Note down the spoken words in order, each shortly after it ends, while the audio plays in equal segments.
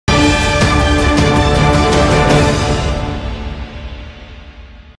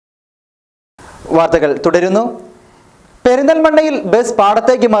വാർത്തകൾ തുടരുന്നു. പെരിന്തൽമണ്ണയിൽ ബസ്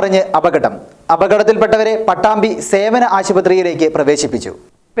പാടത്തേക്ക് മറിഞ്ഞ് അപകടം. അപകടത്തിൽപ്പെട്ടവരെ പട്ടാമ്പി സേവന ആശുപത്രിയിലേക്ക് പ്രവേശിപ്പിച്ചു.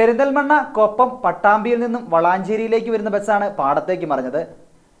 പെരിന്തൽമണ്ണ കൊപ്പം പട്ടാമ്പിയിൽ നിന്നും വളാഞ്ചേരിയിലേക്ക് വരുന്ന ബസ്സാണ് പാടത്തേക്ക് മറിഞ്ഞത്.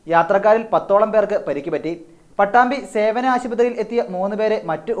 യാത്രക്കാരിൽ 10ഓളം പേർക്ക് പരിക്ക് പറ്റി. പട്ടാമ്പി സേവന ആശുപത്രിയിൽ എത്തിയ 3 പേരെ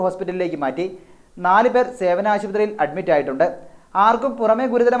മറ്റു ഹോസ്പിറ്റലിലേക്ക് മാറ്റി. 4 പേർ സേവന ആശുപത്രിയിൽ അഡ്മിറ്റ് ആയിട്ടുണ്ട്. ആർക്കും പുറമെ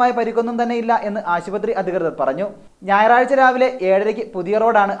ഗുരുതരമായ പരിക്കൊന്നും തന്നെ ഇല്ല എന്ന് ആശുപത്രി അധികൃതർ പറഞ്ഞു. ഞായറാഴ്ച രാവിലെ 7:30 പുതിയ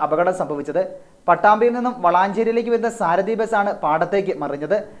റോഡാണ് അപകടം സംഭവിച്ചത്. പട്ടാമ്പിയിൽ നിന്നും വളാഞ്ചേരിയിലേക്ക് വരുന്ന സാരഥി ബസ്സാണ് പാടത്തേക്ക്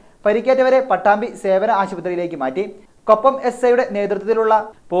മറിഞ്ഞത്. പരിക്കേറ്റവരെ പട്ടാമ്പി സേവന ആശുപത്രിയിലേക്ക് മാറ്റി. കൊപ്പം SIയുടെ നേതൃത്വത്തിലുള്ള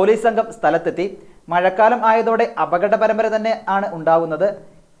പോലീസ് സംഘം സ്ഥലത്തെത്തി. മഴക്കാലം ആയതോടെ അപകട പരമ്പര തന്നെ ആണ് ഉണ്ടാകുന്നത്.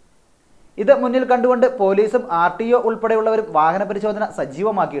 ഇത് മുന്നിൽ കണ്ടുകൊണ്ട് പോലീസും RTO ഉൾപ്പെടെയുള്ളവരും വാഹന പരിശോധന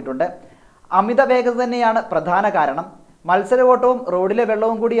സജീവമാക്കിയിട്ടുണ്ട്. അമിത വേഗത തന്നെയാണ് പ്രധാന കാരണം. മത്സരവോട്ടവും റോഡിലെ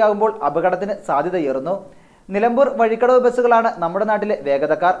വെള്ളവും കൂടിയാകുമ്പോൾ അപകടത്തിന് സാധ്യതയേറുന്നു. നിലമ്പൂർ വഴിക്കടവ് ബസ്സുകളാണ് നമ്മുടെ നാട്ടിലെ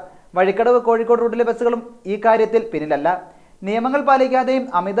വേഗതക്കാർ. വഴിക്കടവ് കോഴിക്കോട് റൂട്ടിലെ ബസ്സുകളും ഈ കാര്യത്തിൽ പിന്നിലല്ല. നിയമങ്ങൾ പാലിക്കാതെയും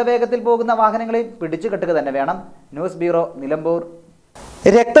അമിത വേഗത്തിൽ പോകുന്ന വാഹനങ്ങളെയും പിടിച്ചു കെട്ടുക തന്നെ വേണം. News bureau, Nilambur.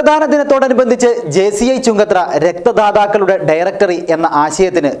 രക്തദാന ദിനത്തോടനുബന്ധിച്ച് JCI ചുങ്കത്ര രക്തദാതാക്കളുടെ ഡയറക്ടറി എന്ന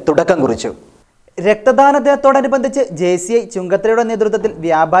ആശയത്തിന് തുടക്കം കുറിച്ചു. രക്തദാന ദിനത്തോടനുബന്ധിച്ച് JCI ചുങ്കത്രയുടെ നേതൃത്വത്തിൽ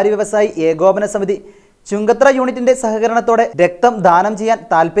വ്യാപാരി വ്യവസായി ഏകോപന സമിതി ചുങ്കത്ര യൂണിറ്റിന്റെ സഹകരണത്തോടെ രക്തം ദാനം ചെയ്യാൻ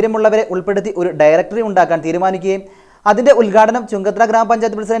താല്പര്യമുള്ളവരെ ഉൾപ്പെടുത്തി ഒരു ഡയറക്ടറി ഉണ്ടാക്കാൻ തീരുമാനിക്കുകയും അതിന്റെ ഉദ്ഘാടനം ചുങ്കത്ര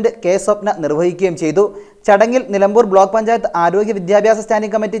ഗ്രാമപഞ്ചായത്ത് പ്രസിഡന്റ് K. സ്വപ്ന നിർവഹിക്കുകയും ചെയ്തു. ചടങ്ങിൽ നിലമ്പൂർ ബ്ലോക്ക് പഞ്ചായത്ത് ആരോഗ്യ വിദ്യാഭ്യാസ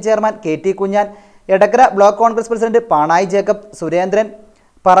standing committee chairman KT Kunhan, Edakkara block Congress president Panayi Jacob, Surendran,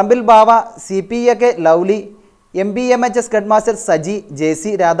 പറമ്പിൽ ബാവ, CPA Lovely, MBMHS head master Saji, JC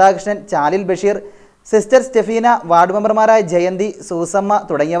Radhakrishnan, ചാലിൽ ബഷീർ, സിസ്റ്റർ സ്റ്റെഫീന, വാർഡ് മെമ്പർമാരായ ജയന്തി, സൂസമ്മ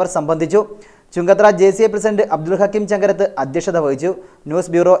തുടങ്ങിയവർ സംബന്ധിച്ചു. ചുങ്കത്ര JCI പ്രസിഡന്റ് അബ്ദുൽ ഹക്കീം ചങ്കരത്ത് അധ്യക്ഷത വഹിച്ചു.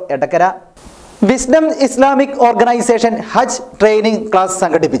 News bureau, Edakkara. Wisdom Islamic organisation ഹജ്ജ് ട്രെയിനിംഗ് ക്ലാസ്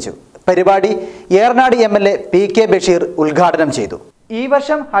സംഘടിപ്പിച്ചു. പരിപാടി ഏറനാട് MLA PK ബഷീർ ഉദ്ഘാടനം ചെയ്തു. ഈ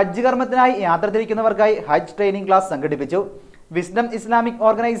വർഷം ഹജ്ജ് കർമ്മത്തിനായി യാത്ര തിരിക്കുന്നവർക്കായി ഹജ്ജ് ട്രെയിനിംഗ് ക്ലാസ് സംഘടിപ്പിച്ചു. വിസ്ഡം ഇസ്ലാമിക്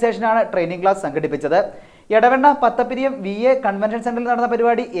ഓർഗനൈസേഷനാണ് ട്രെയിനിംഗ് ക്ലാസ് സംഘടിപ്പിച്ചത്. എടവണ്ണ പത്തപ്പിരിയം VA കൺവെൻഷൻ സെന്ററിൽ നടന്ന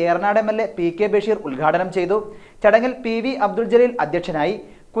പരിപാടി ഏറനാട് MLA PK ബഷീർ ഉദ്ഘാടനം ചെയ്തു. ചടങ്ങിൽ PV അബ്ദുൽ ജലീൽ അധ്യക്ഷനായി.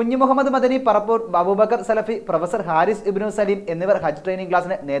 കുഞ്ഞു മുഹമ്മദ് മദനി പറപ്പൂർ, അബൂബക്കർ സലഫി, പ്രൊഫസർ ഹാരിസ് ഇബ്നു സലീം എന്നിവർ ഹജ്ജ് ട്രെയിനിംഗ്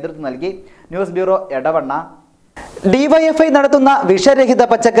ക്ലാസിന് നേതൃത്വം നൽകി. News bureau, Edavanna. DYFI നടത്തുന്ന വിഷരഹിത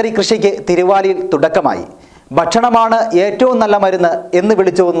പച്ചക്കറി കൃഷിക്ക് തിരുവാലിയിൽ തുടക്കമായി. ഭക്ഷണമാണ് ഏറ്റവും നല്ല മരുന്ന് എന്ന്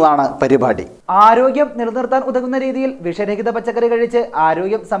വിളിച്ചോതുന്നതാണ് പരിപാടി. ആരോഗ്യം നിലനിർത്താൻ ഉതകുന്ന രീതിയിൽ വിഷരഹിത പച്ചക്കറി കഴിച്ച്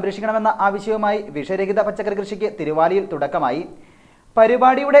ആരോഗ്യം സംരക്ഷിക്കണമെന്ന ആവശ്യവുമായി വിഷരഹിത പച്ചക്കറി കൃഷിക്ക് തിരുവാലിയിൽ തുടക്കമായി.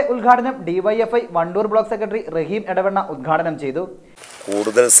 പരിപാടിയുടെ ഉദ്ഘാടനം DYFI വണ്ടൂർ ബ്ലോക്ക് സെക്രട്ടറി റഹീം എടവണ്ണ ഉദ്ഘാടനം ചെയ്തു.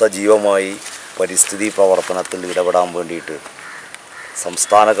 കൂടുതൽ സജീവമായി പരിസ്ഥിതി പ്രവർത്തനത്തിൽ ഇടപെടാൻ വേണ്ടിയിട്ട്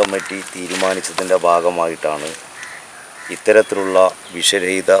സംസ്ഥാന കമ്മിറ്റി തീരുമാനിച്ചതിൻ്റെ ഭാഗമായിട്ടാണ് ഇത്തരത്തിലുള്ള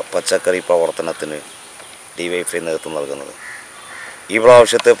വിഷരഹിത പച്ചക്കറി പ്രവർത്തനത്തിന് DYFI നേതൃത്വം നൽകുന്നത്. ഈ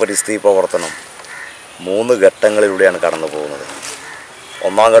പ്രാവശ്യത്തെ പരിസ്ഥിതി പ്രവർത്തനം 3 ഘട്ടങ്ങളിലൂടെയാണ് കടന്നു പോകുന്നത്.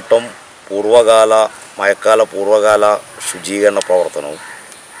 1-ാം ഘട്ടം മഴക്കാല ശുചീകരണ പ്രവർത്തനവും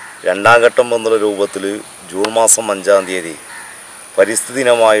 2-ാം ഘട്ടം എന്നുള്ള രൂപത്തിൽ ജൂൺ മാസം 5-ാം തീയതി പരിസ്ഥിതി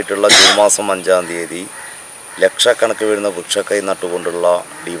ദിനമായിട്ടുള്ള ജൂൺ മാസം 5-ാം തീയതി ലക്ഷക്കണക്കിന് വരുന്ന വൃക്ഷത്തൈ നട്ടുകൊണ്ടുള്ള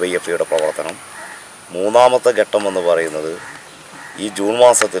DYFIയുടെ പ്രവർത്തനം. 3-ാമത്തെ ഘട്ടം എന്ന് പറയുന്നത് ഈ ജൂൺ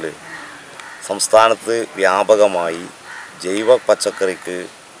മാസത്തിൽ സംസ്ഥാനത്ത് വ്യാപകമായി ജൈവ പച്ചക്കറിക്ക്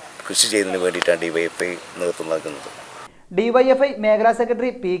കൃഷി ചെയ്യുന്നതിന് വേണ്ടിയിട്ടാണ് DYFI നേതൃത്വം നൽകുന്നത്. DYFI മേഖലാ secretary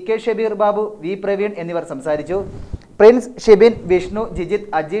PK Shabeer Babu, V Praveen എന്നിവർ സംസാരിച്ചു. പ്രിൻസ്, ഷിബിൻ, വിഷ്ണു, ജിജിത്,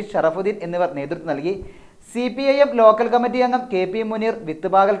 അജീഷ്, ഷറഫുദ്ദീൻ എന്നിവർ നേതൃത്വം നൽകി. CPIM ലോക്കൽ കമ്മിറ്റി അംഗം KP മുനീർ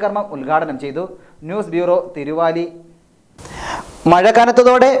വിത്തുപാകൽ കർമ്മം ഉദ്ഘാടനം ചെയ്തു. News bureau, Thiruvali. മഴ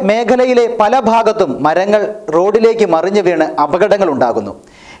കനത്തതോടെ മേഖലയിലെ പല ഭാഗത്തും മരങ്ങൾ റോഡിലേക്ക് മറിഞ്ഞു വീണ് അപകടങ്ങൾ ഉണ്ടാകുന്നു.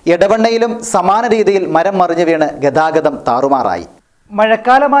 എടവണ്ണയിലും സമാന രീതിയിൽ മരം മറിഞ്ഞു വീണ് ഗതാഗതം താറുമാറായി.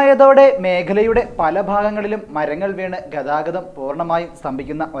 മഴക്കാലമായതോടെ മേഖലയുടെ പല ഭാഗങ്ങളിലും മരങ്ങൾ വീണ് ഗതാഗതം പൂർണ്ണമായും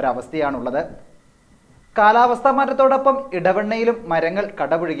സ്തംഭിക്കുന്ന ഒരവസ്ഥയാണുള്ളത്. കാലാവസ്ഥാ മാറ്റത്തോടൊപ്പം ഇടവണ്ണയിലും മരങ്ങൾ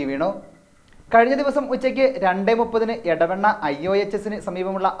കടപുഴകി വീണു. കഴിഞ്ഞ ദിവസം ഉച്ചയ്ക്ക് 2:30 എടവണ്ണ IOHSന്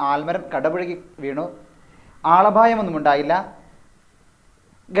സമീപമുള്ള ആൽമരം കടപുഴകി വീണു. ആളപായമൊന്നും ഉണ്ടായില്ല.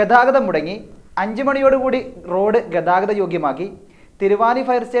 ഗതാഗതം മുടങ്ങി. 5 മണിയോടുകൂടി റോഡ് ഗതാഗത യോഗ്യമാക്കി. Thiruvali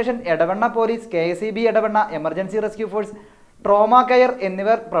fire station, Edavanna police, KSEB Edavanna, emergency rescue force, trauma care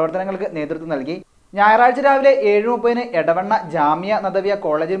എന്നിവർ പ്രവർത്തനങ്ങൾക്ക് നേതൃത്വം നൽകി. ഞായറാഴ്ച രാവിലെ 7:30 എടവണ്ണ ജാമിയ നദവിയ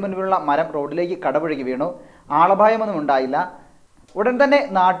കോളേജിന് മുൻപിലുള്ള മരം റോഡിലേക്ക് കടപുഴകി വീണു. ആളപായമൊന്നും ഉണ്ടായില്ല. ഉടൻ തന്നെ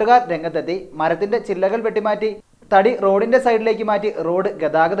നാട്ടുകാർ രംഗത്തെത്തി. മരത്തിന്റെ ചില്ലകൾ വെട്ടിമാറ്റി തടി റോഡിന്റെ സൈഡിലേക്ക് മാറ്റി റോഡ്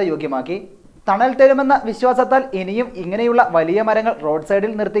ഗതാഗത യോഗ്യമാക്കി. തണൽ തരുമെന്ന വിശ്വാസത്താൽ ഇനിയും ഇങ്ങനെയുള്ള വലിയ മരങ്ങൾ റോഡ്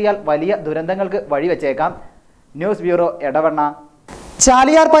സൈഡിൽ നിർത്തിയാൽ വലിയ ദുരന്തങ്ങൾക്ക് വഴിവെച്ചേക്കാം. News bureau, Edavanna.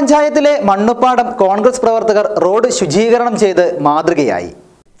 ചാലിയാർ പഞ്ചായത്തിലെ മണ്ണുപ്പാടം കോൺഗ്രസ് പ്രവർത്തകർ റോഡ് ശുചീകരണം ചെയ്ത് മാതൃകയായി.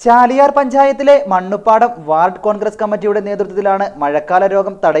 ചാലിയാർ പഞ്ചായത്തിലെ മണ്ണുപ്പാടം വാർഡ് കോൺഗ്രസ് കമ്മിറ്റിയുടെ നേതൃത്വത്തിലാണ് മഴക്കാല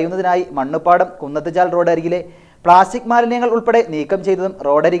രോഗം തടയുന്നതിനായി മണ്ണുപ്പാടം കുന്നത്തുചാൽ റോഡരികിലെ പ്ലാസ്റ്റിക് മാലിന്യങ്ങൾ ഉൾപ്പെടെ നീക്കം ചെയ്തതും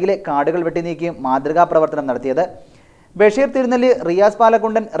റോഡരികിലെ കാടുകൾ വെട്ടി നീക്കിയും മാതൃകാ പ്രവർത്തനം നടത്തിയത്. ബഷീർ തിരുനെല്ലി, റിയാസ്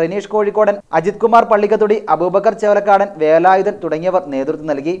പാലക്കുണ്ടൻ, റെനീഷ് കോഴിക്കോടൻ, അജിത് കുമാർ പള്ളിക്കത്തൊടി, അബൂബക്കർ ചേവലക്കാടൻ, വേലായുധൻ തുടങ്ങിയവർ നേതൃത്വം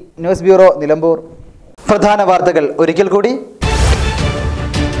നൽകി. News bureau, Nilambur. പ്രധാന വാർത്തകൾ ഒരിക്കൽ കൂടി.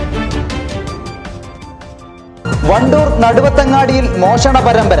 വണ്ടൂർ നടുവത്തങ്ങാടിയിൽ മോഷണ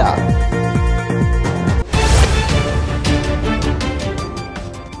പരമ്പര.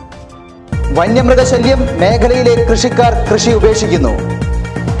 വന്യമൃഗശല്യം, മേഖലയിലെ കൃഷിക്കാർ കൃഷി ഉപേക്ഷിക്കുന്നു.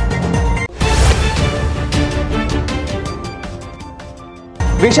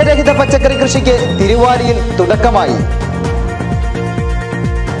 വിഷരഹിത പച്ചക്കറി കൃഷിക്ക് തിരുവാലിയിൽ തുടക്കമായി.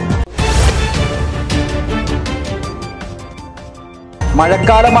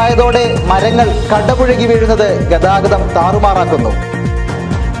 മഴക്കാലമായതോടെ മരങ്ങൾ കടപുഴകി വീഴുന്നത് ഗതാഗതം താറുമാറാക്കുന്നു.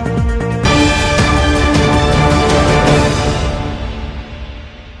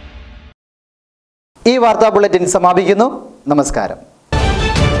 ഈ വാർത്താ ബുള്ളറ്റിൻ സമാപിക്കുന്നു. നമസ്കാരം.